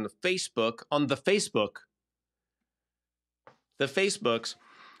out on the Facebook. The Facebooks.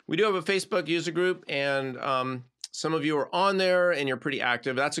 We do have a Facebook user group, and some of you are on there, and you're pretty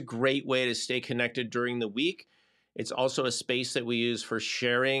active. That's a great way to stay connected during the week. It's also a space that we use for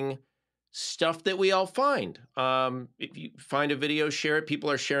sharing stuff that we all find. If you find a video, share it. People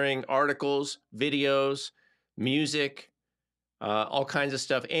are sharing articles, videos, music, all kinds of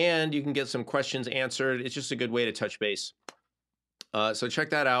stuff, and you can get some questions answered. It's just a good way to touch base. So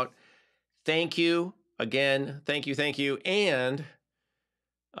check that out. Thank you again. Thank you. And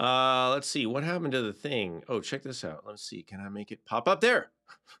let's see, what happened to the thing? Oh, check this out. Let's see, can I make it pop up there?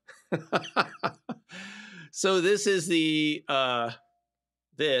 So this is the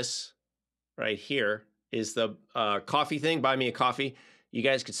this right here is the coffee thing. Buy me a coffee. You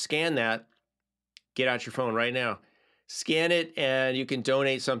guys could scan that. Get out your phone right now. Scan it, and you can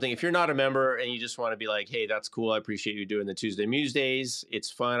donate something. If you're not a member and you just want to be like, hey, that's cool. I appreciate you doing the Tuesday Musedays. It's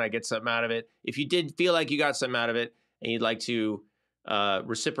fun. I get something out of it. If you did feel like you got something out of it and you'd like to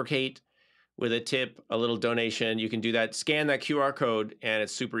reciprocate with a tip, a little donation, you can do that. Scan that QR code, and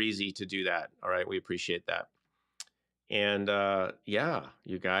it's super easy to do that. All right. We appreciate that. And yeah,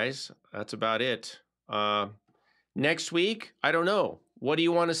 you guys, that's about it. Next week, I don't know. What do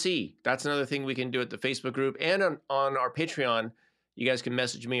you want to see? That's another thing we can do at the Facebook group and on our Patreon. You guys can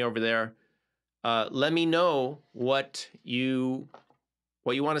message me over there. Let me know what you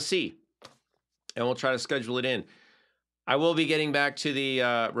want to see, and we'll try to schedule it in. I will be getting back to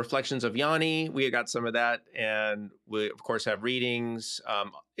the Reflections of Yanni. We got some of that, and we, of course, have readings.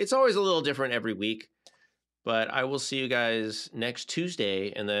 It's always a little different every week, but I will see you guys next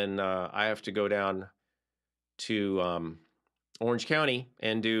Tuesday, and then I have to go down to Orange County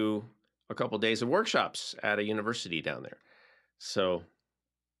and do a couple of days of workshops at a university down there. So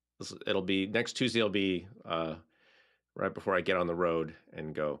it'll be next Tuesday. It'll be right before I get on the road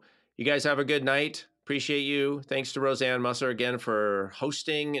and go. You guys have a good night. Appreciate you. Thanks to Roseanne Musser again for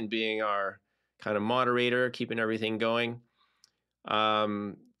hosting and being our kind of moderator, keeping everything going.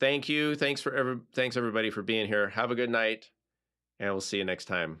 Thank you. Thanks everybody for being here. Have a good night, and we'll see you next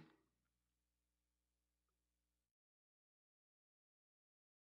time.